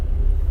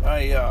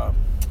I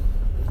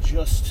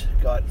just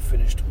got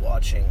finished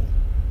watching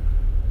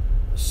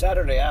the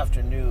Saturday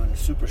afternoon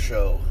Super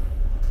Show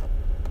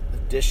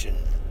edition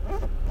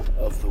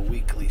of the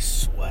Weekly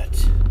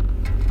Sweat.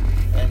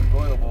 And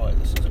boy, oh boy,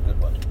 this is a good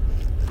one.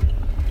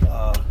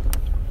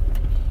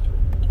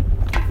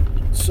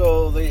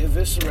 So they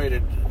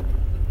eviscerated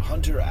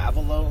Hunter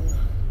Avallone,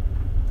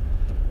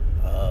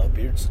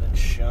 Beardson and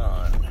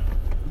Sean.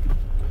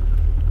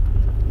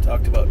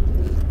 Talked about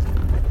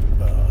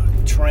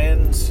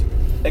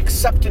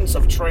acceptance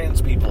of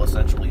trans people,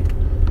 essentially,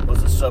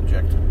 was the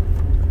subject.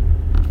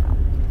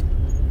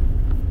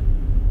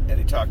 And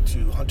he talked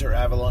to Hunter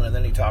Avallone, and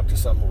then he talked to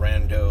some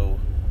rando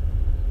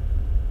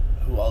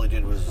who all he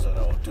did was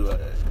do an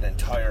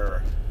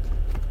entire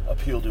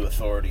appeal to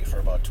authority for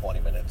about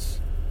 20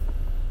 minutes.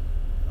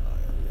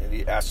 And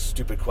he asked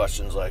stupid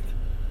questions like,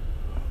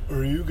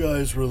 are you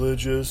guys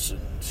religious?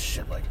 And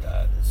shit like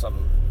that.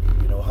 Some,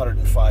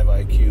 105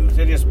 IQ.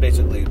 They just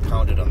basically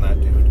pounded on that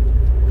dude.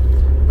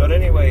 But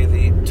anyway,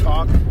 the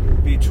talk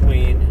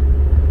between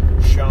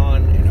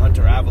Sean and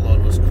Hunter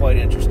Avallone was quite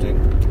interesting.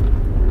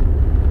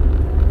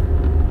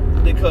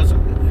 Because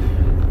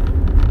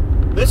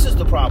this is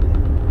the problem.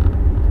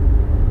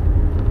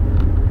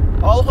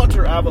 All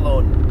Hunter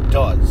Avallone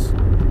does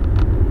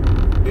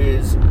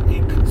is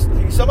he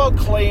somehow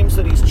claims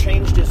that he's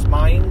changed his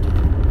mind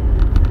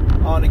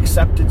on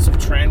acceptance of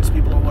trans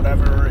people or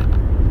whatever. And,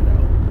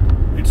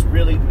 it's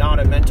really not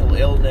a mental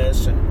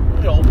illness, and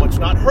what's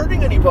not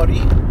hurting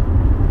anybody.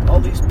 All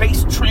these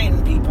base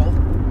trans people,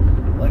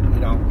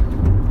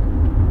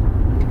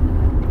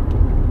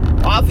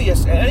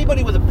 obvious.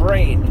 Anybody with a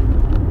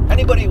brain,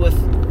 anybody with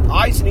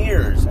eyes and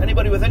ears,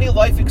 anybody with any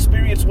life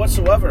experience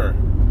whatsoever,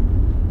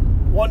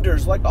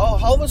 wonders how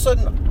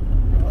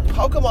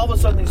come all of a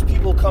sudden these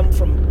people come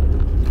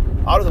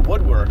from out of the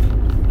woodwork?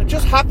 It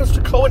just happens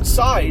to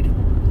coincide,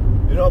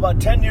 about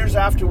 10 years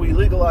after we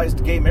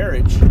legalized gay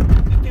marriage.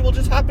 These people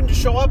just happen to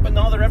show up, and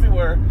now they're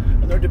everywhere,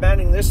 and they're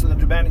demanding this, and they're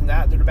demanding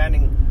that, they're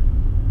demanding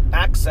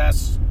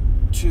access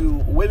to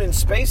women's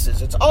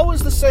spaces. It's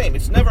always the same.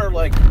 It's never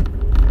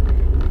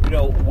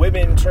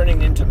women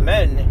turning into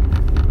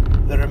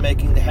men that are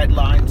making the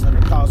headlines, that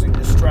are causing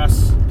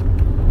distress.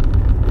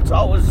 It's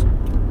always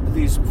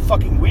these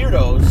fucking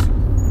weirdos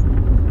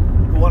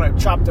who want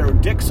to chop their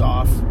dicks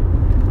off,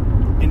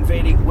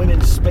 invading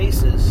women's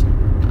spaces,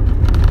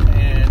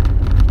 and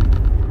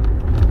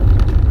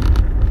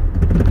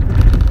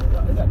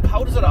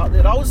how does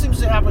it always seems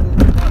to happen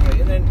that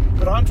way.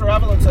 But Hunter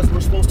Avallone says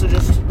we're supposed to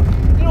just,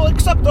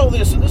 accept all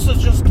this, and this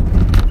is just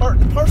part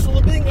and parcel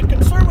of being a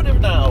conservative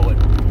now. And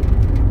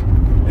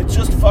it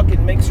just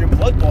fucking makes your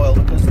blood boil,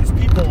 because these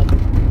people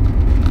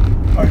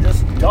are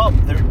just dumb.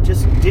 They're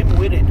just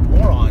dim-witted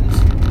morons.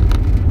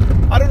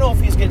 I don't know if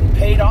he's getting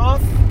paid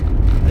off.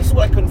 This is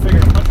what I couldn't figure.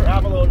 Hunter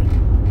Avallone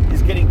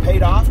is getting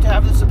paid off to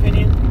have this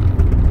opinion,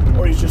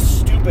 or he's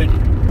just stupid,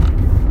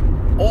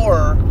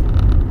 or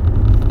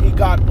he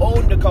got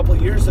owned a couple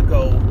years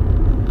ago,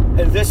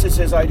 and this is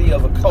his idea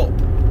of a cope.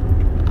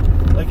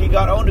 He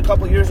got owned a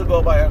couple years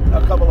ago by a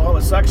couple of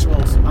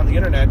homosexuals on the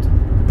internet,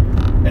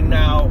 and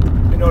now,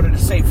 in order to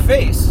save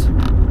face,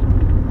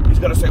 he's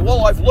got to say,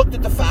 well, I've looked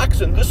at the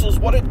facts, and this is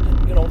what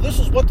this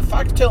is what the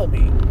facts tell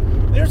me.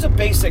 There's a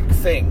basic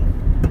thing,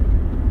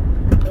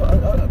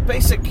 a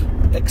basic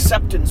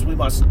acceptance we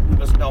must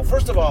know.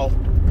 First of all,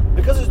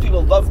 because these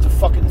people love to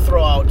fucking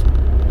throw out,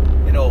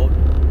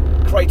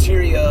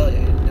 criteria.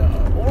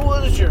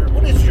 What is yours?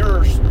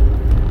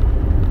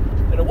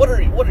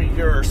 What are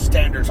your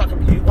standards? How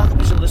come we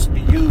should listen to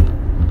you?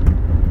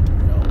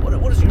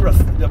 What is your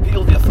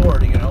appeal to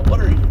authority?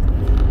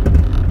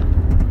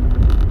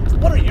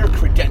 What are your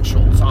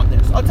credentials on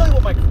this? I'll tell you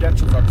what my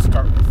credentials are to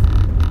start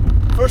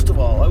with. First of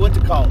all, I went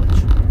to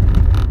college.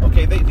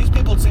 Okay, these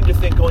people seem to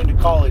think going to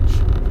college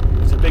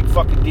is a big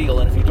fucking deal,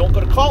 and if you don't go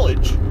to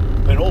college,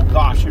 then oh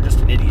gosh, you're just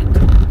an idiot.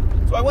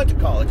 So I went to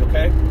college,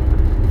 okay?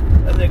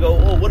 And they go,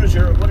 oh, what is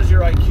your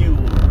IQ?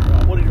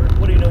 What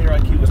do you know your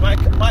IQ is? My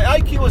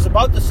IQ is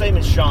about the same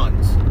as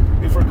Sean's,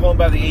 if we're going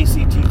by the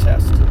ACT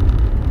test.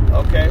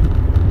 Okay?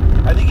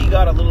 I think he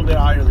got a little bit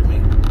higher than me,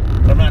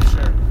 but I'm not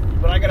sure.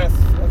 But I got a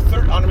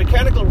third on a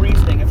mechanical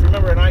reasoning. If you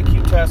remember, an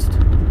IQ test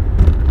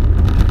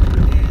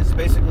is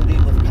basically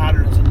dealing with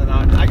patterns in the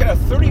knot. I got a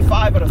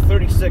 35 out of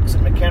 36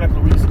 in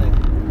mechanical reasoning.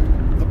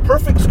 The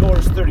perfect score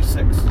is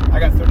 36. I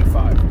got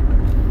 35.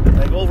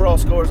 Overall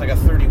scores, I got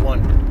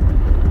 31.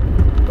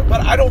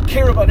 But I don't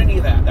care about any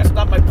of that. That's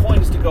not my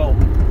point, is to go,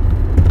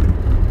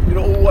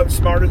 I'm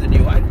smarter than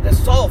you.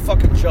 That's all a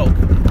fucking joke.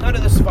 None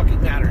of this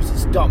fucking matters.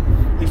 It's dumb.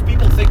 These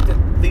people think that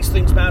these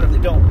things matter. They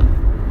don't.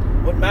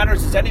 What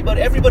matters is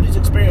everybody's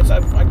experience.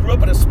 I grew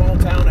up in a small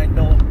town. I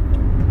know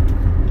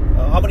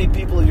how many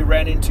people you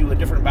ran into in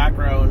different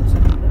backgrounds.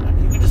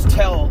 You can just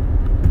tell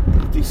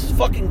these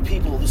fucking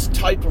people, this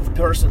type of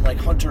person like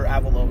Hunter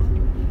Avallone,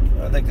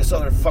 like this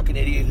other fucking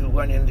idiot who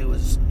went into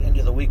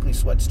the Weekly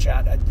Sweats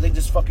chat, they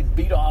just fucking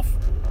beat off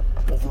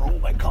over, oh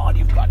my God,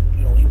 you've got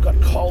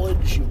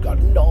college, you've got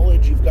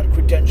knowledge, you've got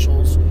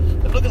credentials,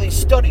 and look at these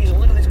studies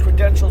and look at these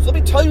credentials. Let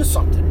me tell you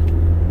something.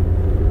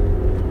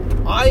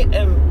 I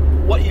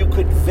am what you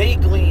could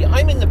vaguely...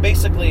 I'm in the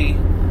basically...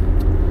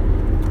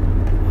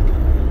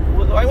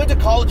 I went to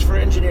college for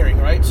engineering,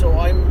 right? So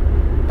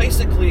I'm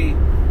basically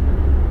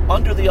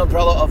under the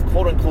umbrella of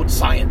quote-unquote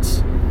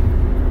science.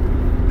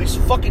 These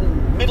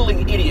fucking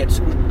middling idiots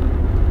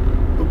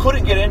who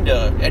couldn't get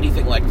into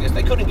anything like this.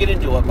 They couldn't get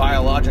into a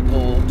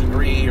biological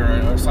degree or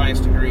a science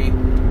degree.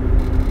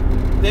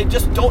 They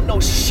just don't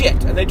know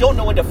shit, and they don't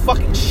know when to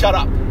fucking shut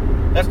up.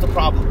 That's the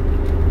problem.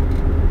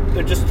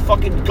 They're just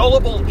fucking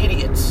gullible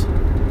idiots.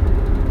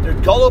 They're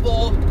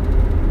gullible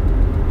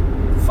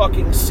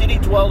fucking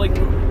city-dwelling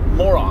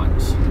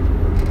morons.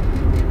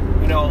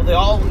 You know, they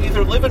all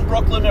either live in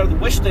Brooklyn or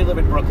wish they live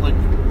in Brooklyn.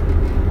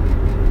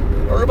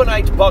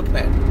 Urbanite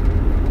bugmen.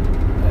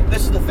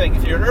 This is the thing.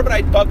 If you're an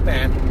urbanite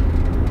bugman,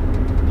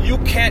 you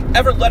can't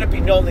ever let it be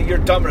known that you're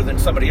dumber than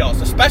somebody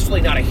else, especially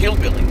not a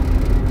hillbilly.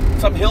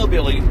 Some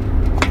hillbilly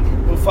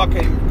who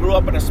fucking grew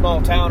up in a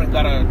small town and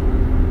got a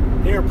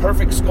near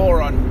perfect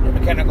score on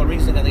mechanical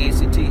reasoning on the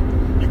ACT.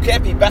 You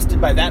can't be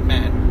bested by that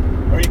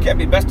man. Or you can't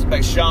be bested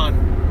by Sean,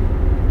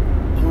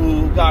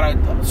 who got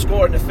a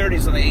score in the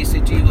 30s on the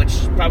ACT,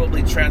 which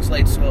probably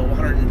translates to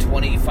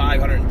 125,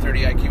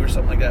 130 IQ or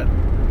something like that.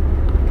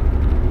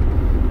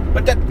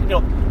 But that, you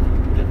know,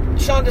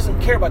 Sean doesn't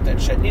care about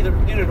that shit. Neither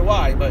do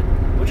I, but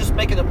we're just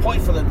making a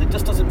point for them that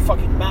this doesn't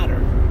fucking matter.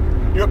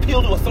 Your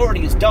appeal to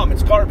authority is dumb.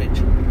 It's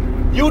garbage.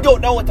 You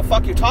don't know what the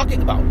fuck you're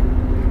talking about.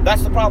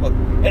 That's the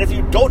problem. And if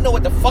you don't know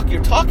what the fuck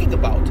you're talking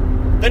about,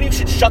 then you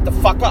should shut the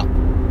fuck up.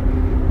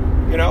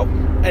 You know?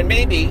 And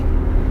maybe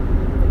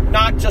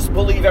not just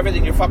believe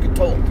everything you're fucking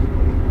told.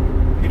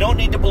 You don't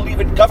need to believe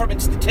in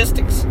government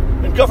statistics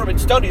and government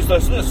studies.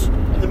 There's this,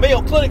 and the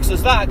Mayo Clinic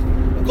says that.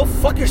 And go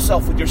fuck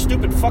yourself with your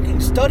stupid fucking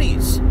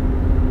studies.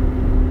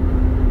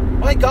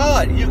 My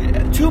God,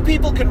 two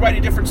people can write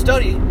a different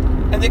study,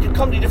 and they can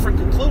come to different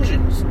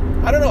conclusions.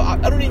 I don't know.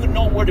 I don't even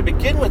know where to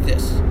begin with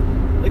this.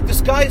 Like,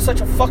 this guy is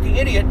such a fucking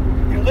idiot.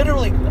 He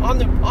literally on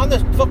the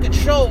fucking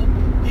show,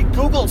 he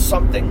Googles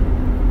something,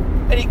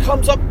 and he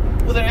comes up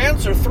with an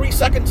answer 3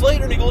 seconds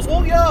later, and he goes,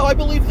 "Well, yeah, I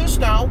believe this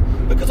now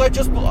because I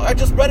just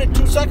read it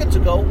 2 seconds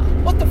ago."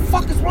 What the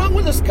fuck is wrong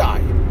with this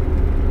guy?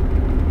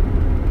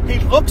 He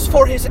looks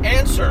for his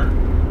answer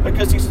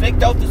because he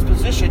staked out this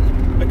position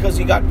because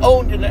he got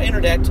owned in the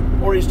internet,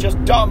 or he's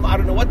just dumb. I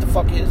don't know what the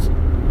fuck his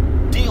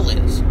deal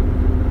is.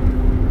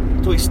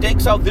 So he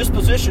stakes out this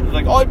position,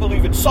 like, "Oh, I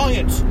believe in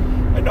science,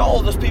 and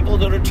all these people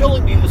that are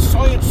telling me the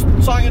science,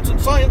 and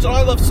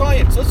I love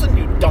science." Listen,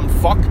 you dumb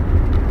fuck.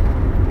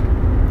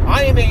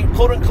 I am a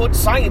quote-unquote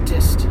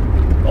scientist.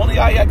 Only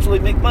I actually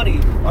make money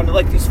on,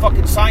 like, these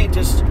fucking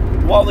scientists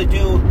who all they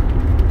do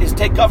is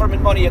take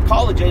government money at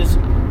colleges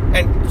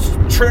and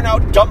churn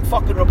out dumb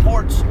fucking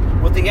reports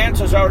with the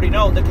answers already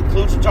known, the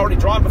conclusions already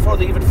drawn before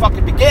they even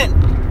fucking begin.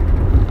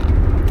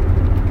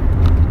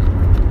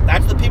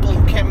 That's the people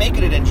who can't make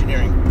it in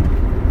engineering.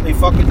 They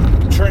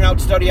fucking churn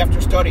out study after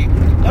study.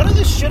 None of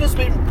this shit has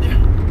been...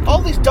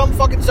 All these dumb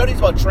fucking studies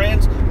about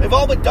trans, they've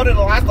all been done in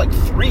the last, like,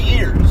 3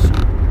 years.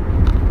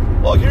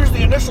 Well, here's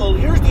the initial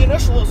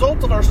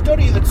result of our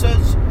study that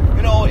says,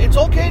 you know, it's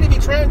okay to be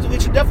trans and we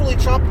should definitely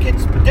chop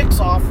kids' dicks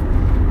off.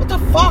 What the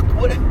fuck?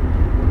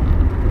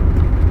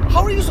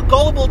 How are you so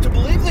gullible to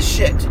believe this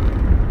shit?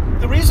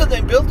 The reason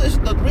they built this,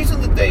 the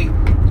reason that they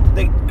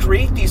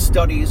create these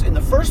studies in the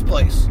first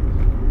place,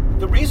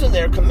 the reason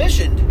they're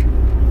commissioned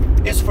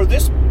is for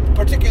this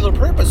particular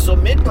purpose. So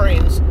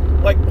midbrains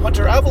like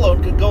Hunter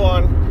Avallone can go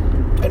on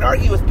and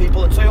argue with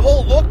people and say,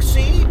 "Oh, look,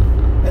 see?"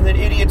 And then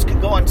idiots can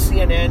go on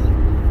CNN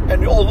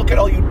and, "Oh, look at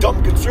all you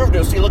dumb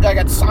conservatives. See, look, I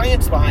got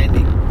science behind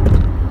me."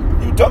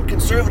 You dumb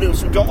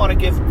conservatives who don't want to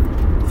give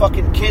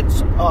fucking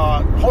kids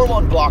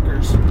hormone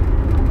blockers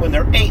when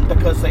they're 8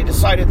 because they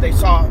decided they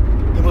saw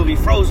the movie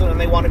Frozen and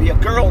they want to be a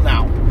girl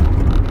now.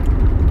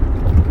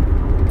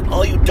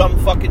 All you dumb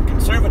fucking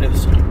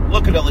conservatives,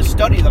 look at all this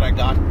study that I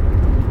got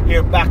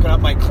here backing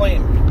up my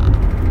claim.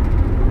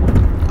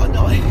 Oh,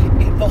 no,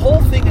 the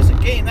whole thing is a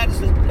game. And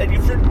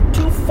if you're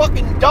too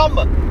fucking dumb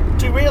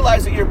to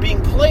realize that you're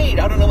being played,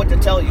 I don't know what to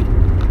tell you.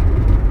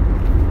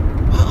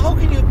 How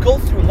can you go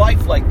through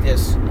life like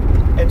this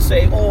and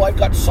say, "Oh, I've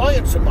got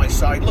science on my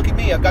side. Look at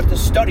me, I've got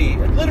this study."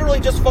 I literally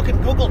just fucking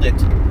Googled it.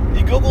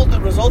 He Googled the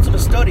results of a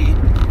study.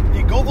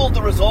 He Googled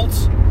the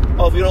results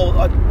of, you know,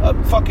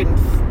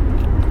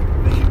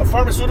 a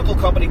pharmaceutical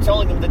company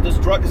telling him that this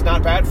drug is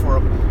not bad for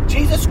him.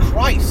 Jesus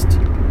Christ.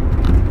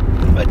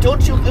 But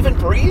don't you live and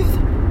breathe?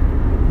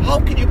 How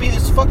can you be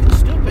this fucking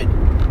stupid?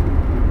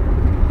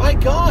 My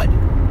God.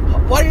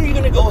 Why are you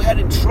going to go ahead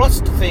and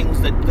trust things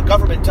that the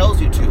government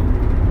tells you to?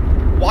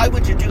 Why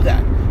would you do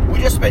that? We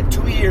just spent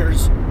 2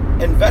 years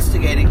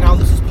investigating. Now,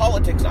 this is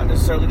politics, not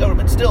necessarily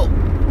government. Still,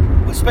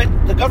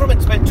 the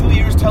government spent 2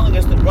 years telling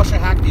us that Russia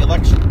hacked the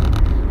election.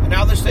 And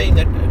now they're saying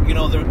that, you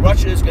know, that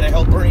Russia is going to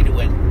help Bernie to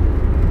win.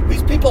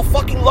 These people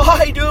fucking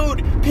lie,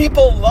 dude.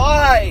 People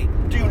lie.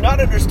 Do you not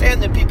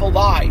understand that people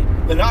lie?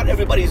 That not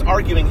everybody's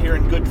arguing here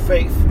in good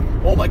faith.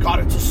 Oh my God,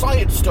 it's a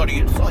science study.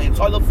 It's science.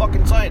 I love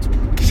fucking science.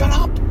 Shut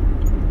up.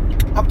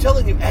 I'm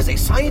telling you, as a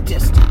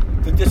scientist,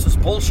 that this is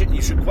bullshit and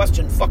you should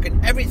question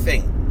fucking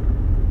everything.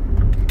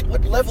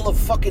 What level of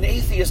fucking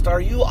atheist are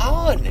you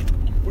on?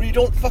 Where you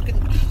don't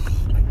fucking...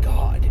 Oh my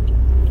God.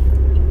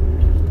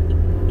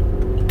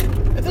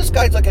 And this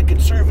guy's like a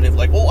conservative,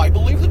 like, oh, I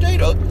believe the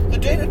data. The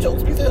data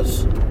tells me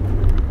this.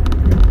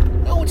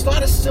 No, it's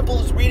not as simple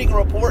as reading a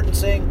report and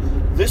saying,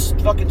 this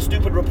fucking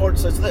stupid report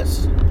says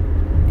this.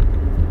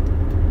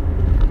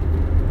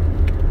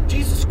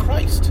 Jesus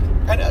Christ.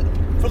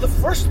 And for the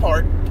first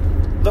part,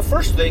 the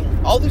first thing,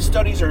 all these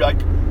studies are like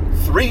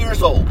 3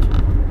 years old.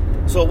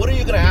 So what are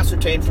you going to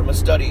ascertain from a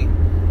study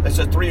that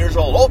says 3 years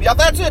old? Oh, yeah,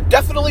 that's it.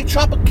 Definitely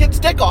chop a kid's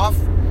dick off.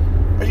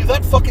 Are you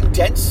that fucking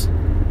dense?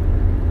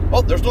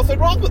 Oh, there's nothing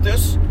wrong with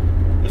this.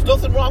 There's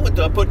nothing wrong with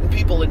putting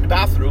people in the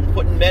bathroom,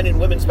 putting men in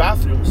women's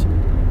bathrooms.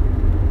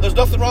 There's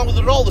nothing wrong with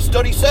it at all. The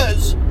study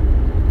says,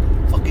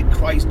 fucking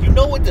Christ, you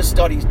know what this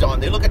study's done.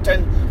 They look at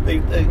 10,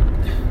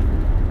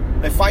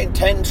 they find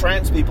 10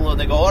 trans people and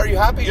they go, are you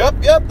happy?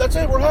 Yep, that's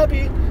it, we're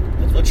happy.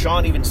 That's what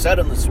Sean even said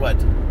on the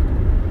Sweat.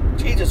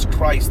 Jesus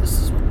Christ,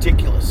 this is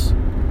ridiculous.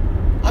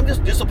 I'm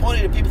just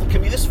disappointed that people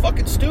can be this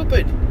fucking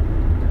stupid.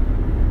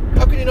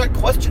 How can you not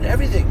question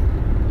everything?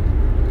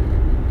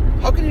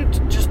 How can you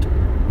just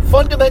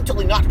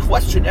fundamentally not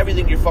question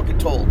everything you're fucking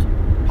told?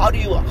 How do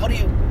you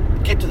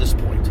get to this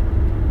point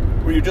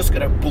where you're just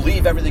gonna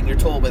believe everything you're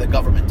told by the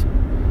government,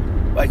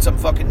 by some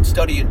fucking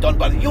study done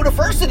by the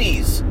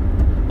universities?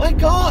 My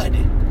God.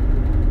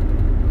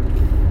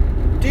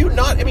 Do you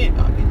not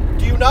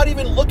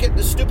even look at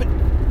the stupid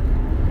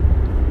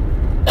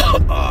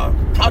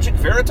Project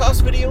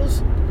Veritas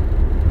videos?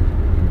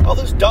 All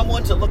those dumb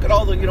ones that look at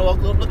all the,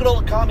 look at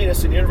all the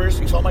communists in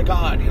universities. Oh my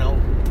God,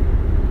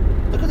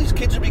 look what these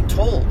kids are being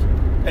told.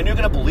 And you're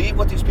going to believe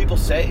what these people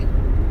say?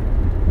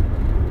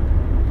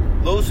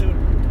 Those who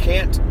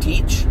can't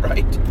teach,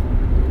 right?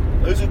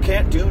 Those who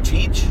can't do,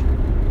 teach.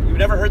 You've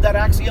never heard that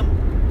axiom?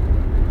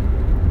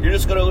 You're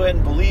just going to go ahead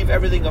and believe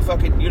everything a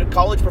fucking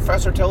college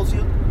professor tells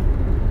you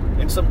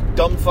in some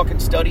dumb fucking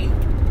study?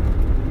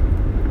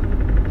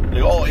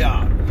 Like, oh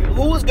yeah,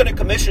 who is going to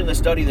commission the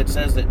study that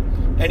says that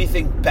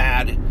anything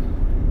bad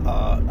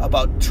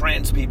about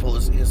trans people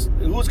is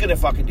who's going to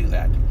fucking do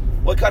that?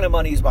 What kind of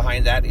money is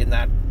behind that in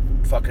that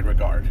fucking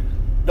regard?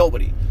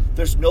 Nobody.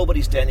 There's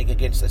nobody standing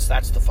against this.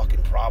 That's the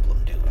fucking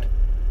problem, dude.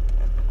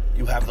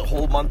 You have the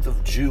whole month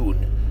of June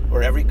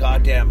where every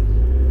goddamn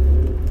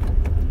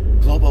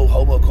Globo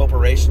Homo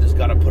corporation has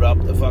got to put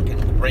up the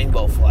fucking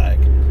rainbow flag.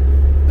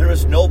 There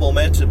is no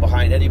momentum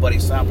behind anybody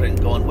stopping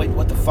and going, wait,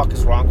 what the fuck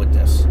is wrong with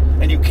this?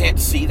 And you can't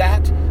see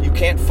that? You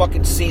can't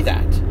fucking see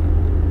that?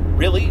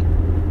 Really?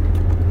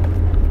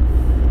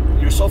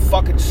 You're so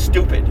fucking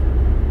stupid.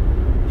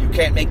 You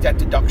can't make that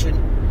deduction?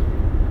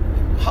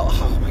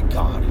 Oh my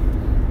God.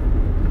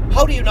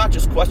 How do you not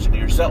just question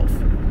yourself?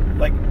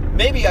 Like,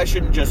 maybe I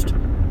shouldn't just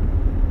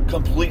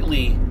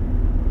completely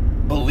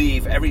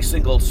believe every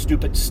single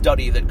stupid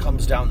study that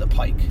comes down the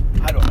pike.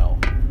 I don't know.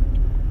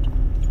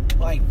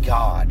 My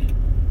God.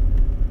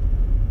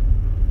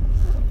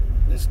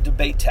 This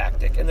debate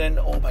tactic. And then,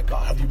 oh my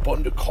God, have you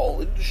been to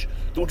college?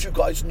 Don't you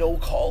guys know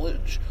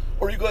college?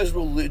 Are you guys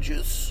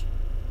religious?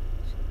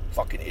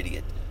 Fucking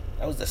idiot.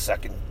 That was the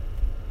second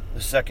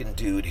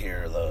dude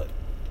here.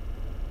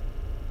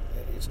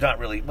 It's not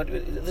really, but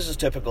this is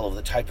typical of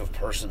the type of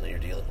person that you're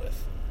dealing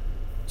with.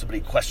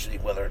 Somebody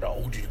questioning whether or not,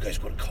 oh, did you guys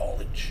go to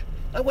college?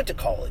 I went to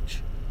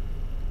college.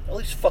 All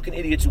these fucking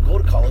idiots who go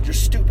to college are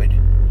stupid.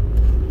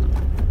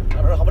 I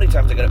don't know how many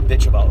times I gotta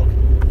bitch about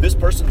them. This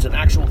person's an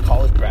actual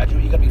college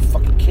graduate. You gotta be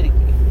fucking kidding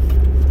me.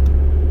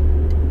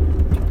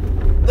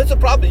 That's the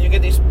problem. You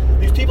get these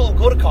people who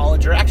go to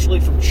college are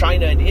actually from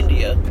China and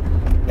India,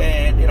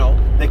 and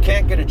they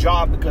can't get a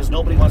job because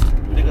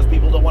because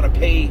people don't want to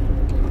pay.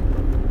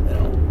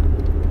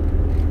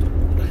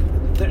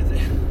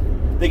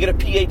 They get a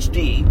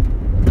PhD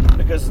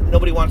because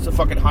nobody wants to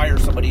fucking hire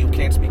somebody who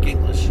can't speak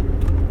English.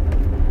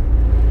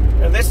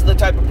 And this is the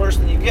type of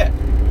person you get.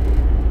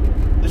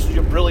 This is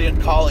your brilliant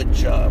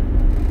college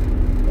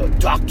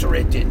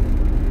doctorate in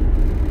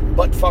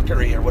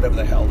buttfuckery or whatever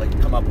the hell they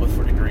come up with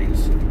for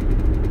degrees.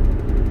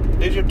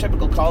 There's your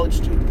typical college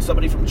student,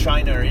 somebody from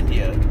China or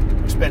India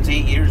who spends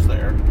 8 years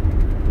there,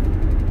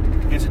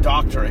 gets a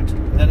doctorate,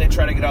 and then they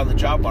try to get out of the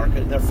job market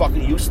and they're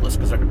fucking useless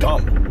because they're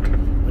dumb.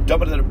 They're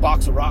dumber than a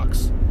box of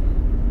rocks.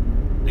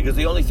 Because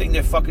the only thing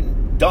they've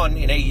fucking done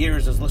in 8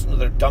 years is listen to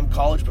their dumb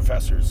college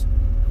professors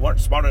who aren't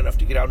smart enough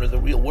to get out into the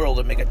real world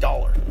and make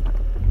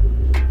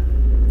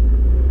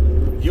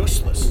 $1.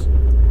 Useless.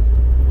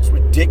 It's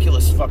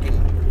ridiculous fucking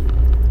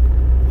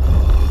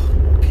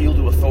appeal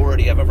to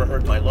authority I've ever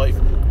heard in my life.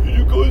 Did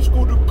you guys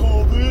go to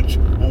college?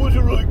 What was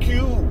your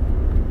IQ?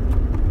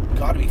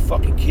 Gotta be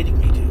fucking kidding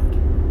me, dude.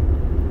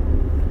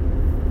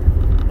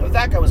 Well,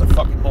 that guy was a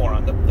fucking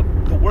moron.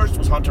 The worst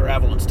was Hunter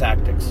Avallone's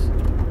tactics.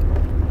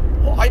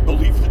 Well, I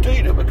believe the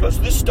data because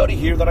this study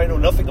here that I know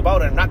nothing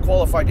about and I'm not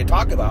qualified to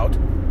talk about.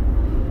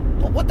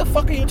 Well, what the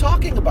fuck are you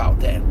talking about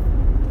then?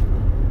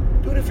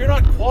 Dude, if you're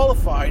not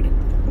qualified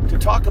to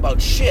talk about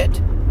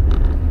shit,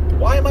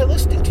 why am I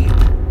listening to you?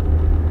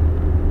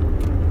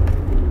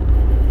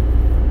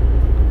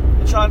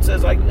 on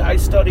says, I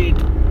studied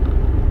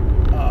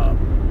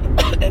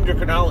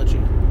endocrinology.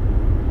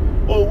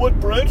 Well, what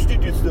branch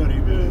did you study?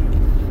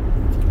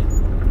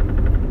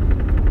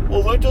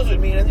 Well, that doesn't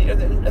mean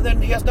anything. And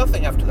then he has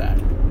nothing after that.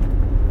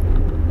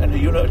 And do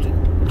you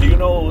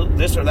know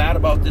this or that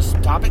about this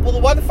topic? Well,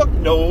 why the fuck?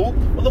 No.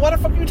 Well, then why the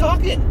fuck are you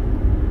talking?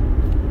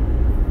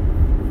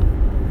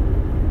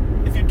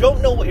 If you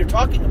don't know what you're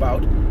talking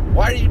about,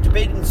 why are you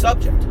debating the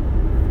subject?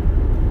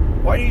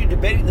 Why are you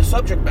debating the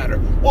subject matter?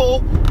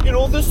 Well,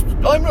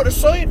 I'm not a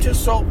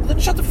scientist, so then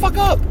shut the fuck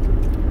up.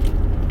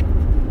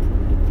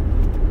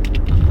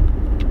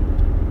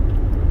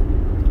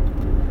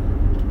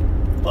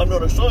 I'm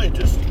not a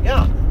scientist.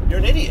 Yeah, you're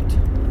an idiot.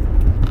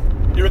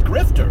 You're a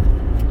grifter.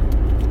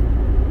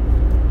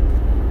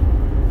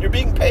 You're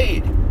being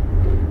paid.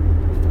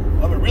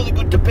 I'm a really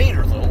good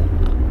debater, though.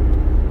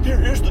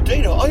 Here's the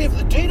data. I have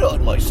the data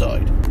on my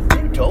side.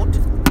 You don't.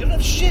 You don't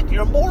have shit.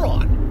 You're a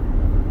moron.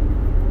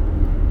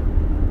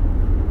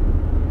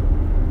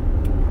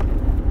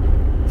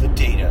 The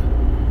data.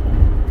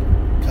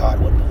 God,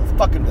 what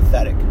fucking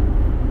pathetic.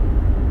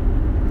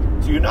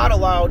 So you're not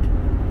allowed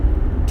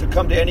to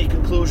come to any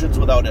conclusions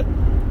without a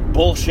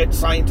bullshit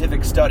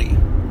scientific study.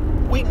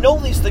 We know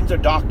these things are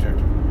doctored.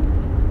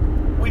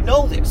 We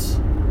know this.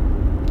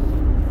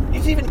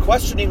 He's even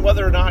questioning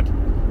whether or not,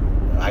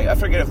 I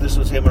forget if this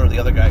was him or the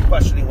other guy,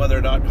 questioning whether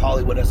or not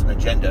Hollywood has an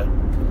agenda.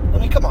 I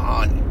mean, come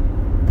on.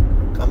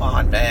 Come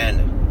on,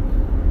 man.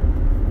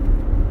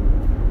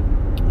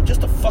 You're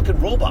just a fucking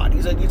robot.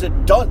 He's a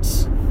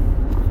dunce.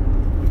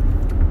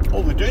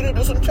 Oh, the data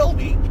doesn't tell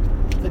me.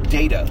 The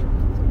data.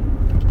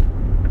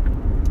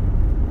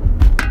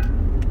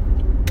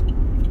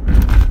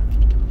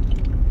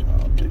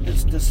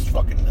 This is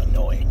fucking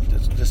annoying.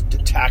 This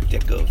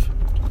tactic of,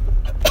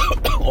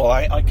 well,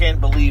 I can't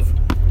believe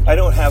I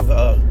don't have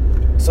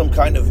some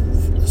kind of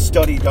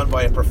study done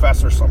by a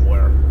professor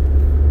somewhere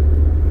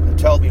to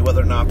tell me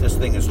whether or not this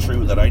thing is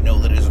true that I know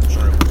that isn't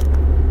true.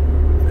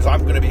 Because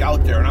I'm going to be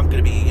out there and I'm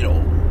going to be, the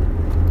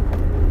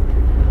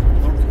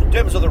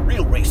Dems are the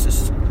real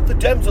racists. The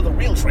Dems are the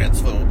real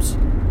transphobes.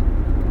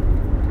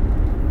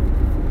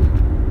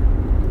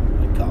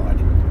 My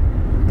God.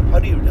 How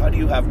do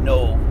you have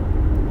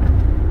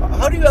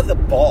the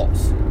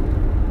balls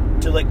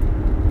to,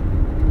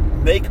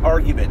 make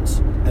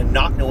arguments and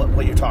not know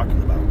what you're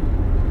talking about?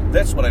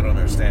 That's what I don't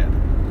understand.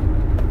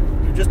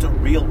 You're just a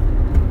real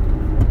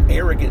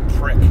arrogant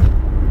prick.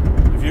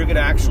 If you're going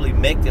to actually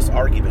make this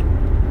argument,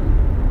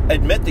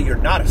 admit that you're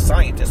not a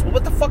scientist. Well,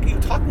 what the fuck are you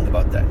talking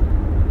about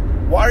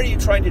then? Why are you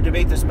trying to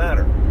debate this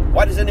matter?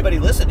 Why does anybody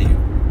listen to you?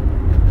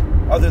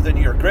 Other than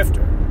you're a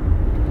grifter.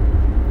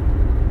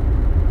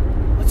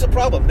 What's the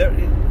problem?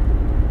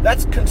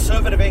 That's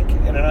conservative Inc.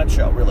 in a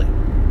nutshell, really.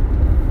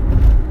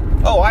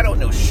 Oh, I don't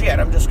know shit.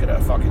 I'm just going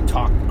to fucking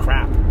talk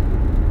crap.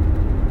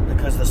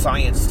 Because the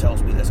science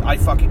tells me this. I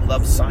fucking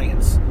love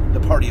science.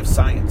 The party of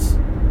science.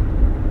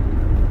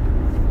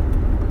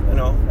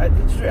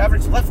 Your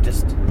average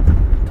leftist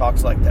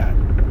talks like that.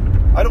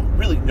 I don't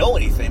really know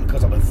anything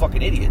because I'm a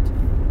fucking idiot.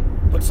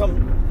 But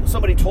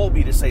somebody told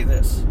me to say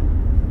this.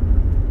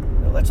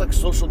 That's like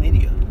social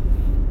media.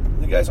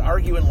 The guy's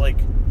arguing like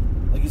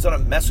he's on a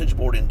message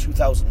board in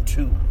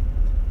 2002.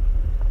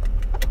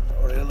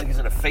 Or like he's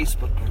in a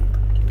Facebook group.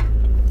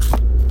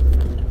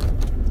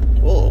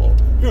 Oh,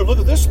 here, look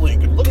at this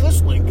link, and look at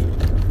this link.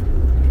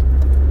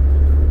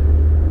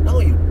 No,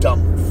 you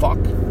dumb fuck.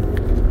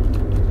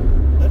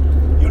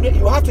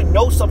 You have to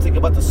know something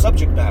about the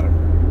subject matter.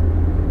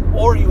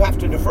 Or you have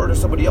to defer to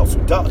somebody else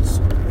who does.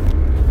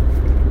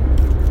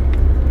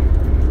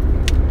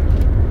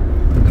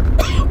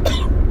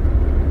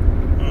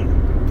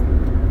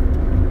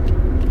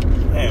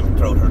 Man, my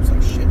throat hurts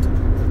like shit.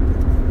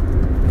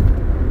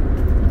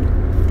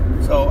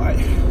 So,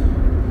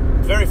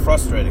 it's very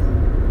frustrating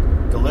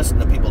to listen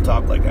to people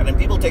talk like that. And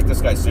people take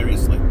this guy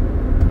seriously.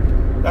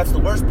 That's the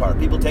worst part.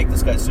 People take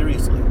this guy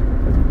seriously.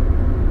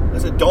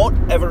 Listen,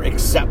 don't ever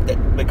accept it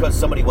because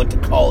somebody went to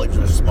college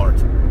and they're smart. I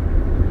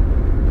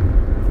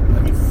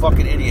mean,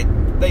 fucking idiot.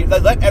 They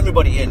let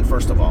everybody in,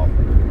 first of all.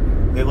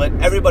 They let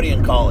everybody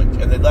in college,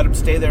 and they let them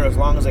stay there as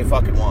long as they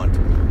fucking want.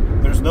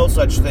 There's no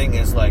such thing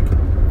as,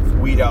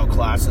 weed out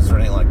classes or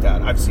anything like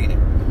that. I've seen it.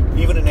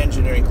 Even in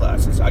engineering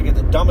classes. I get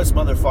the dumbest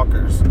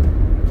motherfuckers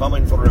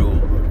coming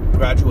through,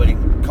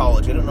 graduating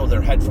college. They don't know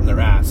their head from their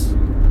ass.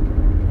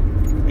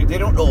 They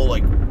don't know,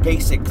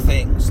 basic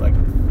things, like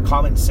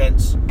common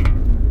sense.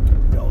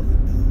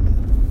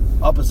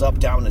 Up is up,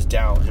 down is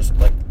down. Just,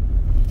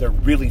 they're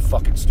really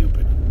fucking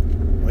stupid.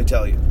 Let me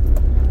tell you.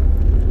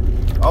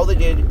 All they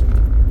did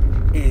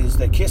is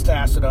they kissed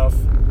ass enough,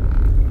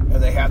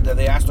 and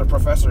they asked their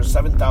professor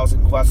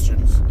 7,000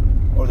 questions,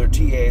 or their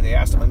TA, they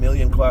asked them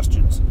 1,000,000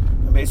 questions,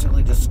 and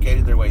basically just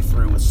skated their way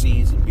through with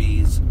C's and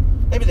B's.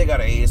 Maybe they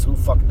got A's, who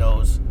fuck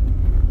knows.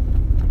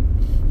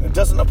 It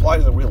doesn't apply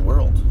to the real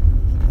world.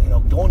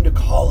 Going to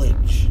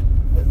college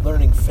and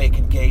learning fake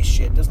and gay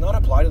shit does not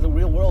apply to the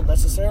real world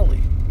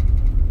necessarily.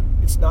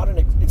 It's not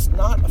a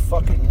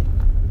fucking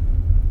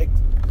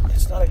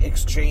It's not an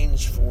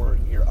exchange for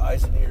your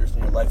eyes and ears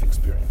and your life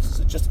experiences.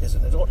 It just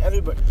isn't. Don't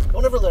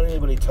ever let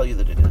anybody tell you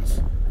that it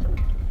is.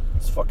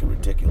 It's fucking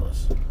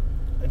ridiculous.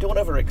 And don't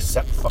ever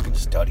accept fucking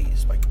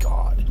studies. My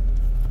God.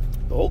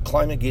 The whole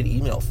ClimateGate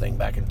email thing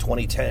back in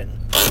 2010.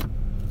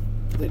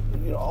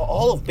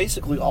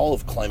 Basically all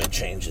of climate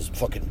change is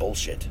fucking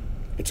bullshit.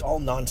 It's all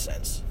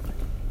nonsense.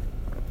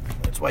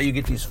 That's why you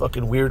get these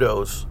fucking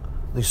weirdos,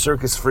 these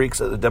circus freaks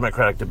at the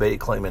Democratic debate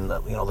claiming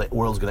that, the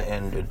world's going to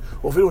end. And,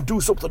 if we don't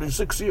do something in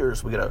 6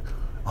 years, we get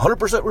 100%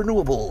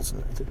 renewables.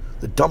 And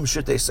the dumb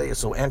shit they say is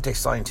so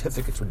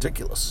anti-scientific, it's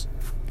ridiculous.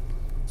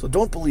 So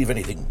don't believe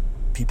anything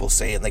people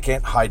say, and they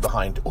can't hide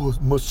behind,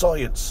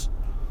 science.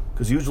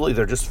 Because usually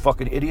they're just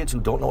fucking idiots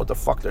who don't know what the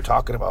fuck they're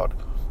talking about.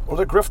 Or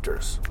they're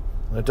grifters.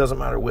 And it doesn't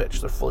matter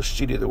which. They're full of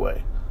shit either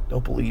way.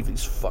 Don't believe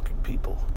these fucking people.